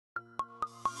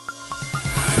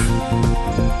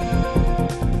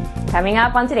Coming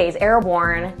up on today's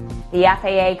Airborne, the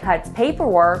FAA cuts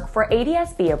paperwork for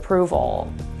ADSB approval.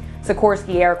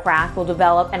 Sikorsky Aircraft will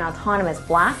develop an autonomous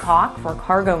Black Hawk for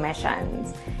cargo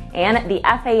missions. And the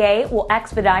FAA will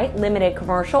expedite limited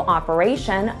commercial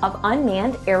operation of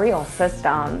unmanned aerial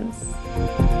systems.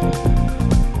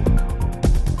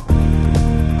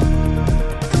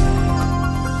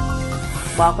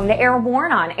 Welcome to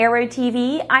Airborne on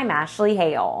Aero-TV. I'm Ashley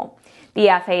Hale. The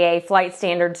FAA Flight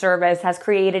Standard Service has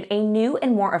created a new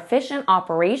and more efficient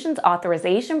operations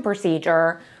authorization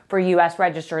procedure for U.S.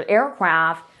 registered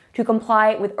aircraft to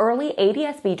comply with early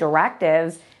ADSB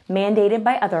directives mandated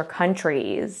by other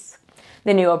countries.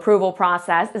 The new approval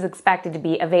process is expected to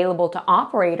be available to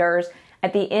operators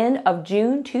at the end of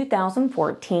June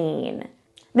 2014.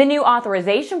 The new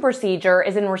authorization procedure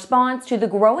is in response to the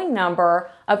growing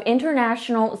number of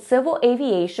International Civil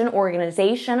Aviation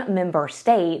Organization member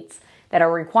states that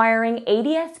are requiring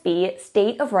ADSB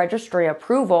state of registry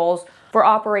approvals for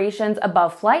operations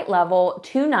above flight level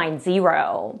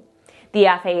 290. The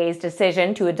FAA's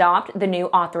decision to adopt the new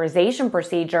authorization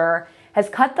procedure has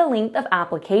cut the length of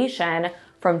application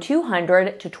from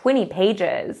 200 to 20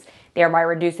 pages, thereby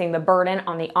reducing the burden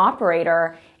on the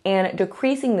operator and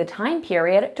decreasing the time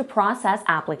period to process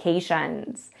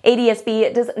applications.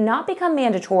 ADSB does not become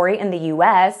mandatory in the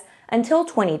U.S. until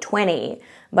 2020,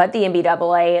 but the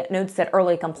NBAA notes that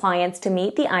early compliance to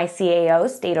meet the ICAO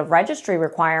state of registry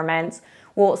requirements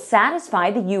will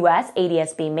satisfy the U.S.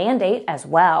 ADSB mandate as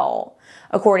well.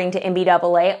 According to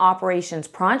NBAA Operations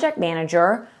Project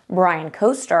Manager Brian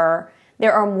Koester,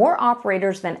 there are more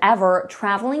operators than ever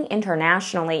traveling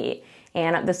internationally,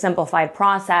 and the simplified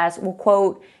process will,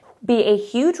 quote, be a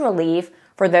huge relief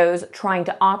for those trying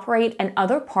to operate in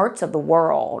other parts of the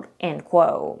world, end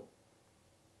quote.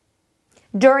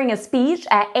 During a speech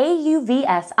at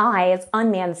AUVSI's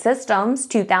Unmanned Systems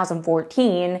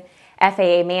 2014,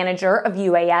 FAA Manager of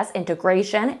UAS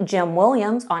Integration Jim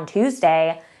Williams on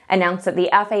Tuesday announced that the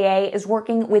FAA is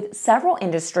working with several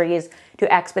industries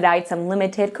to expedite some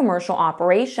limited commercial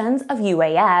operations of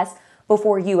UAS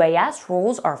before UAS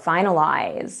rules are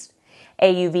finalized.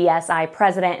 AUVSI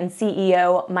President and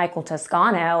CEO Michael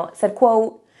Toscano said,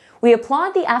 quote, "We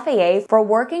applaud the FAA for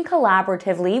working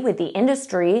collaboratively with the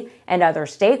industry and other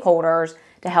stakeholders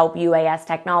to help UAS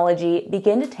technology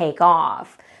begin to take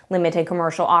off. Limited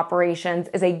commercial operations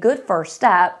is a good first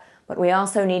step, but we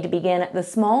also need to begin the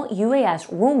small UAS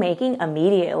rulemaking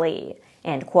immediately,"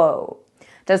 end quote.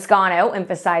 Toscano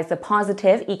emphasized the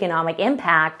positive economic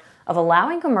impact of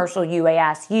allowing commercial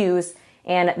UAS use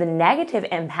and the negative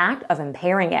impact of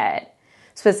impairing it.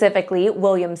 Specifically,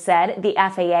 Williams said the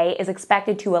FAA is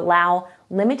expected to allow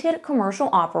limited commercial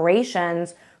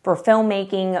operations for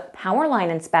filmmaking, power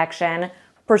line inspection,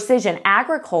 precision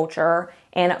agriculture,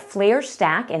 and flare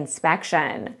stack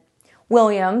inspection.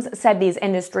 Williams said these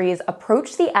industries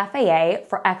approach the FAA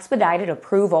for expedited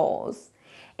approvals.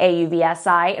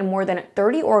 AUVSI and more than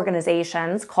 30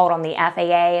 organizations called on the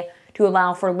FAA to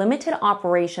allow for limited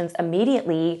operations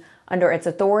immediately under its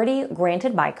authority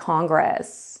granted by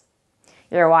Congress.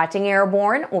 You're watching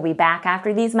Airborne. We'll be back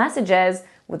after these messages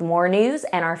with more news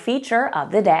and our feature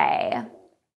of the day.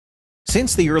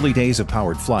 Since the early days of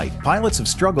powered flight, pilots have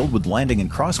struggled with landing in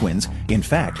crosswinds. In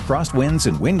fact, crosswinds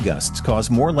and wind gusts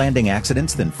cause more landing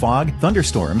accidents than fog,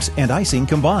 thunderstorms, and icing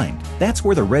combined. That's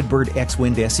where the Redbird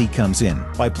X-Wind SE comes in.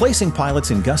 By placing pilots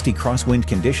in gusty crosswind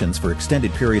conditions for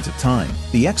extended periods of time,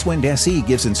 the X-Wind SE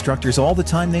gives instructors all the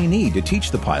time they need to teach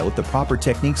the pilot the proper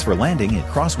techniques for landing in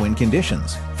crosswind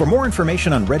conditions. For more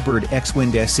information on Redbird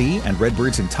X-Wind SE and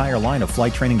Redbird's entire line of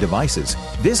flight training devices,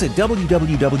 visit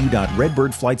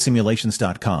www.redbirdflightsimulation.com.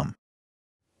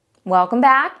 Welcome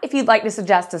back. If you'd like to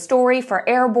suggest a story for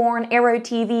Airborne,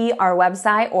 Aero-TV, our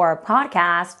website, or our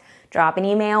podcast, drop an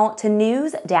email to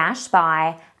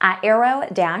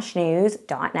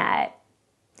news-spy@aero-news.net.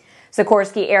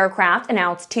 Sikorsky Aircraft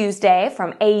announced Tuesday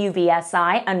from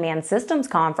AUVSI Unmanned Systems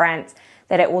Conference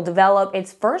that it will develop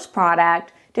its first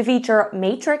product to feature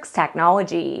matrix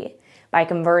technology by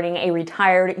converting a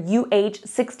retired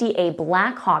UH-60A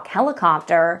Black Hawk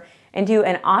helicopter into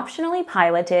an optionally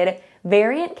piloted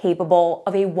variant capable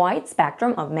of a wide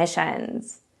spectrum of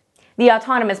missions. The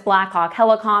autonomous Black Hawk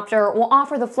helicopter will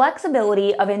offer the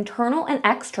flexibility of internal and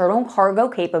external cargo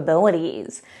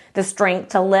capabilities, the strength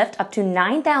to lift up to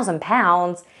 9,000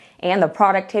 pounds, and the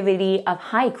productivity of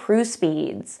high cruise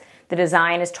speeds. The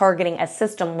design is targeting a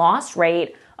system loss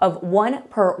rate of 1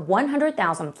 per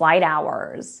 100,000 flight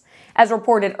hours. As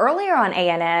reported earlier on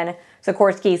ANN,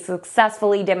 Sikorsky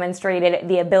successfully demonstrated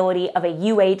the ability of a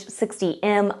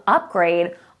UH-60M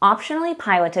upgrade optionally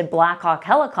piloted Black Hawk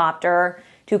helicopter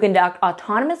to conduct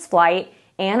autonomous flight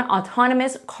and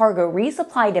autonomous cargo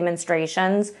resupply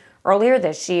demonstrations earlier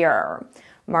this year.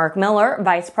 Mark Miller,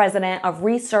 Vice President of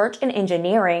Research and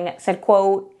Engineering, said,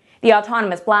 quote, "The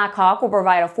autonomous Black Hawk will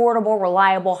provide affordable,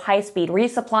 reliable, high-speed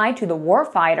resupply to the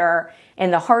warfighter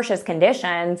in the harshest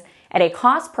conditions at a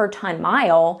cost per ton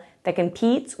mile that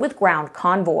competes with ground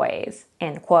convoys,"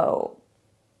 end quote.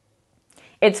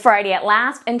 It's Friday at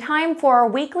last and time for our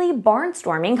weekly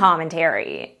Barnstorming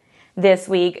commentary. This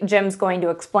week, Jim's going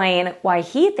to explain why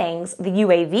he thinks the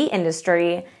UAV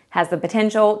industry has the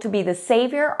potential to be the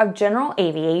savior of general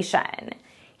aviation.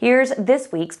 Here's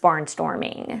this week's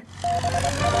Barnstorming.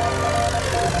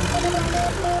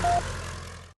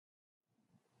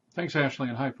 Thanks, Ashley,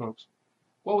 and hi, folks.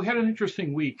 Well, we had an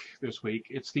interesting week this week.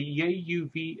 It's the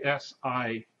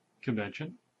AUVSI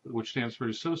convention, which stands for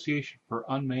Association for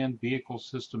Unmanned Vehicle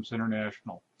Systems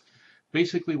International.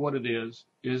 Basically what it is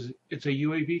it's a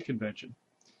UAV convention.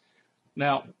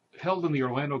 Now, held in the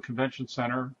Orlando Convention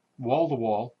Center, wall to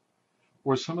wall,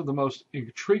 was some of the most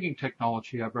intriguing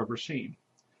technology I've ever seen.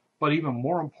 But even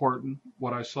more important,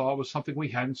 what I saw was something we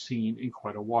hadn't seen in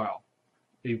quite a while.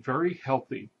 A very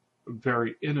healthy,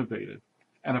 very innovative,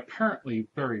 and apparently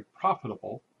very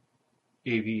profitable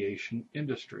aviation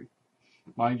industry.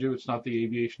 Mind you, it's not the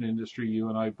aviation industry you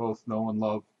and I both know and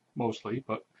love mostly,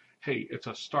 but hey, it's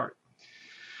a start.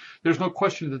 There's no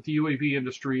question that the UAV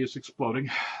industry is exploding.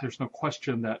 There's no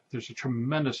question that there's a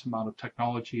tremendous amount of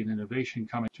technology and innovation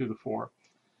coming to the fore.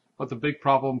 But the big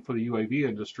problem for the UAV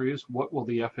industry is what will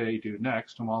the FAA do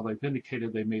next? And while they've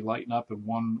indicated they may lighten up in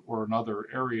one or another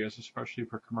areas, especially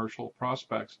for commercial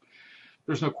prospects,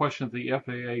 there's no question that the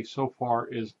FAA so far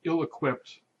is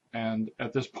ill-equipped and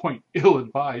at this point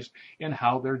ill-advised in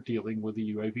how they're dealing with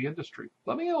the UAV industry.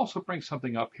 Let me also bring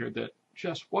something up here that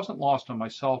just wasn't lost on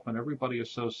myself and everybody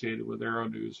associated with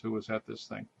Aero-News who was at this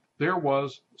thing. There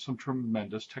was some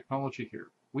tremendous technology here.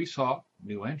 We saw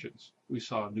new engines. We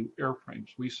saw new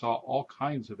airframes. We saw all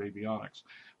kinds of avionics.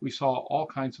 We saw all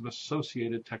kinds of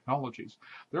associated technologies.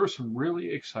 There was some really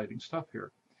exciting stuff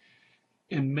here.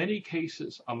 In many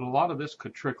cases, a lot of this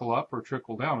could trickle up or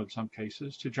trickle down in some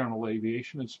cases to general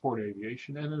aviation and sport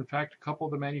aviation, and in fact, a couple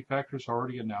of the manufacturers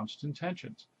already announced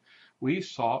intentions. We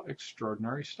saw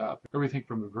extraordinary stuff. Everything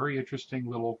from a very interesting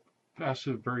little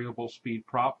passive variable speed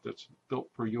prop that's built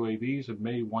for UAVs and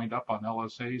may wind up on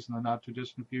LSAs in the not too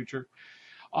distant future,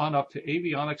 on up to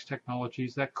avionics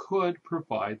technologies that could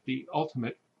provide the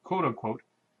ultimate quote unquote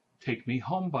take me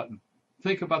home button.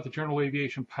 Think about the general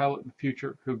aviation pilot in the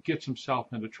future who gets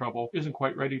himself into trouble, isn't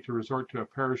quite ready to resort to a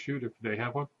parachute if they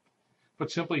have one,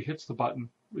 but simply hits the button.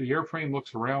 The airframe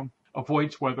looks around,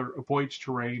 avoids weather, avoids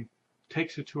terrain,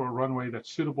 takes it to a runway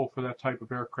that's suitable for that type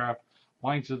of aircraft,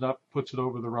 lines it up, puts it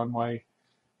over the runway,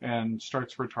 and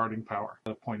starts retarding power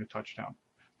at a point of touchdown.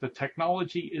 The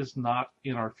technology is not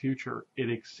in our future.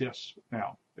 It exists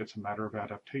now. It's a matter of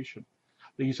adaptation.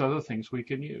 These are the things we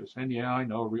can use. And yeah, I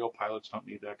know real pilots don't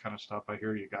need that kind of stuff. I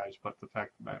hear you guys, but the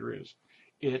fact of the matter is,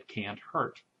 it can't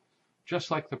hurt.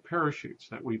 Just like the parachutes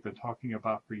that we've been talking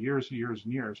about for years and years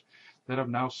and years that have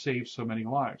now saved so many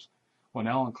lives. When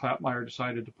Alan Klapmeyer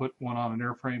decided to put one on an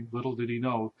airframe, little did he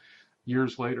know,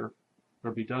 years later,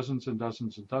 there'd be dozens and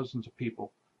dozens and dozens of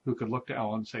people who could look to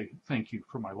Alan and say, thank you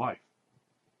for my life.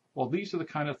 Well, these are the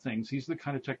kind of things, these are the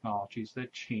kind of technologies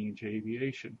that change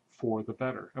aviation for the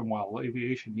better. And while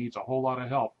aviation needs a whole lot of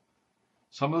help,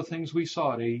 some of the things we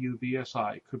saw at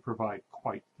AUVSI could provide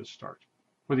quite the start.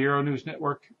 For the Aero-News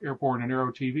Network, Airborne and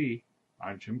Aero-TV,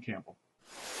 I'm Jim Campbell.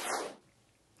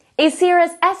 A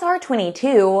Cirrus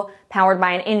SR-22, powered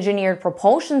by an engineered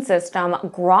propulsion system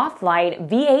Graph-Light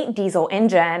V8 diesel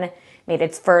engine, made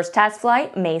its first test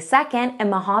flight May 2nd in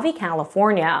Mojave,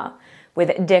 California,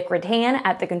 with Dick Rattan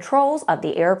at the controls of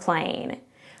the airplane.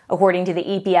 According to the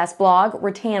EPS blog,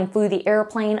 Rattan flew the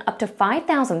airplane up to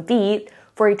 5,000 feet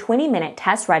for a 20-minute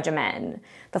test regimen.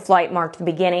 The flight marked the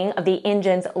beginning of the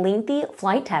engine's lengthy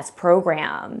flight test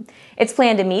program. It's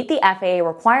planned to meet the FAA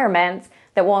requirements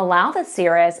that will allow the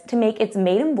Cirrus to make its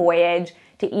maiden voyage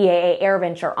to EAA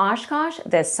AirVenture Oshkosh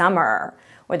this summer,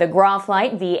 where the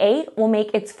Graph-Light V8 will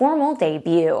make its formal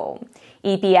debut.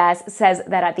 EPS says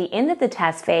that at the end of the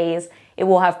test phase, it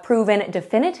will have proven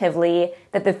definitively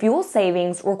that the fuel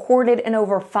savings recorded in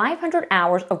over 500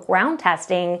 hours of ground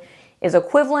testing is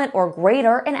equivalent or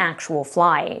greater in actual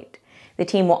flight. The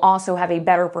team will also have a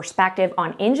better perspective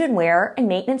on engine wear and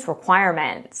maintenance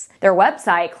requirements. Their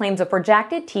website claims a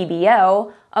projected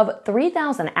TBO of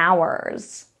 3,000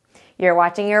 hours. You're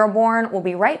watching Airborne. We'll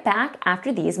be right back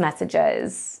after these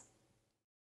messages.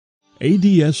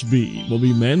 ADSB will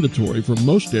be mandatory for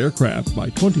most aircraft by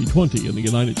 2020 in the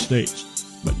United States,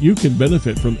 but you can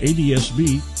benefit from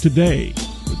ADSB today.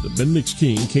 with the Bendix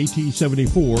King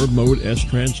KT-74 Mode S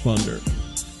transponder.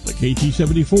 The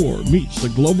KT-74 meets the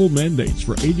global mandates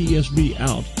for ADSB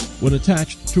out when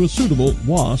attached to a suitable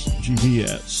UAS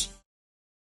GPS.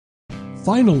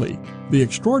 Finally, the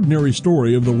extraordinary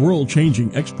story of the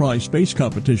world-changing X-Prize space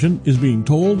competition is being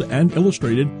told and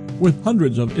illustrated with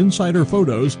hundreds of insider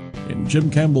photos in Jim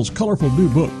Campbell's colorful new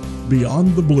book,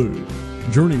 Beyond the Blue.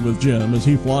 Journey with Jim as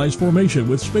he flies formation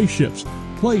with spaceships,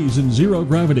 plays in zero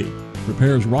gravity,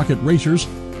 prepares rocket racers,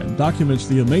 and documents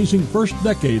the amazing first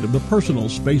decade of the personal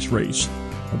space race.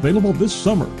 Available this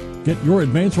summer. Get your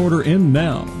advance order in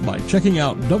now by checking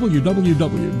out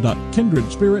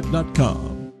www.kindredspirit.com.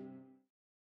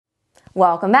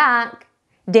 Welcome back.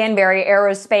 Danbury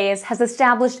Aerospace has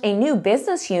established a new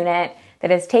business unit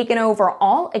that has taken over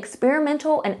all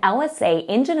experimental and LSA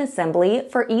engine assembly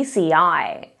for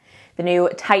ECI. The new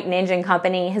Titan engine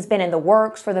company has been in the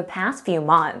works for the past few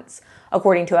months,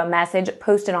 according to a message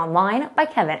posted online by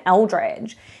Kevin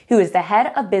Eldridge, who is the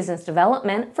head of business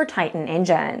development for Titan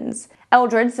Engines.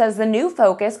 Eldridge says the new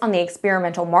focus on the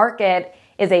experimental market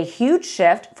is a huge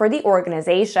shift for the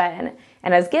organization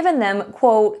and has given them,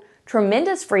 quote,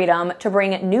 tremendous freedom to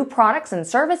bring new products and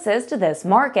services to this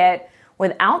market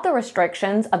without the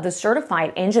restrictions of the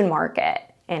certified engine market,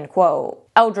 end quote.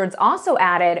 Eldridge also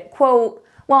added, quote,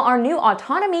 while our new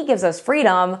autonomy gives us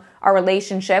freedom, our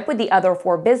relationship with the other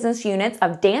 4 business units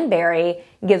of Danbury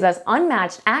gives us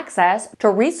unmatched access to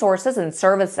resources and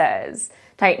services.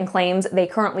 Titan claims they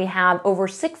currently have over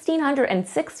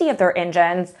 1,660 of their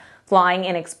engines flying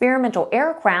in experimental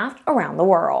aircraft around the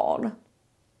world.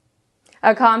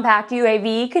 A compact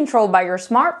UAV controlled by your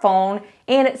smartphone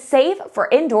and safe for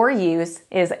indoor use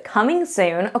is coming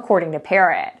soon, according to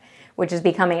Parrot, which is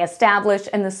becoming established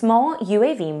in the small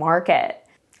UAV market.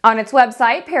 On its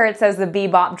website, Parrot says the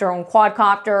Bebop drone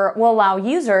quadcopter will allow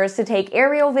users to take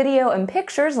aerial video and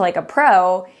pictures like a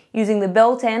pro using the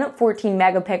built-in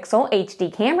 14-megapixel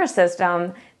HD camera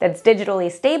system that's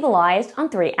digitally stabilized on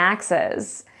 3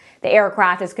 axes. The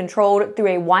aircraft is controlled through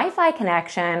a Wi-Fi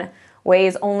connection,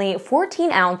 weighs only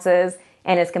 14 ounces,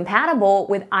 and is compatible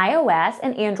with iOS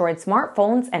and Android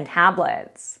smartphones and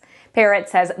tablets. Parrot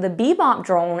says the Bebop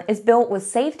drone is built with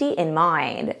safety in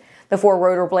mind. The 4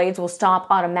 rotor blades will stop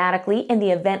automatically in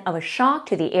the event of a shock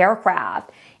to the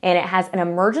aircraft, and it has an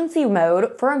emergency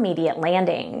mode for immediate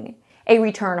landing. A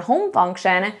return home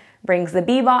function brings the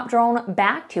Bebop drone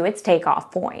back to its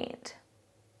takeoff point.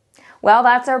 Well,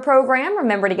 that's our program.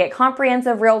 Remember to get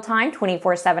comprehensive real-time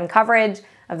 24/7 coverage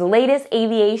of the latest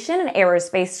aviation and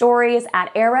aerospace stories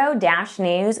at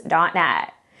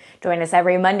aero-news.net. Join us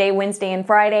every Monday, Wednesday, and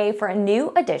Friday for a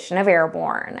new edition of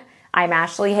Airborne. I'm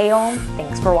Ashley Hale.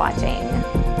 Thanks for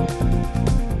watching.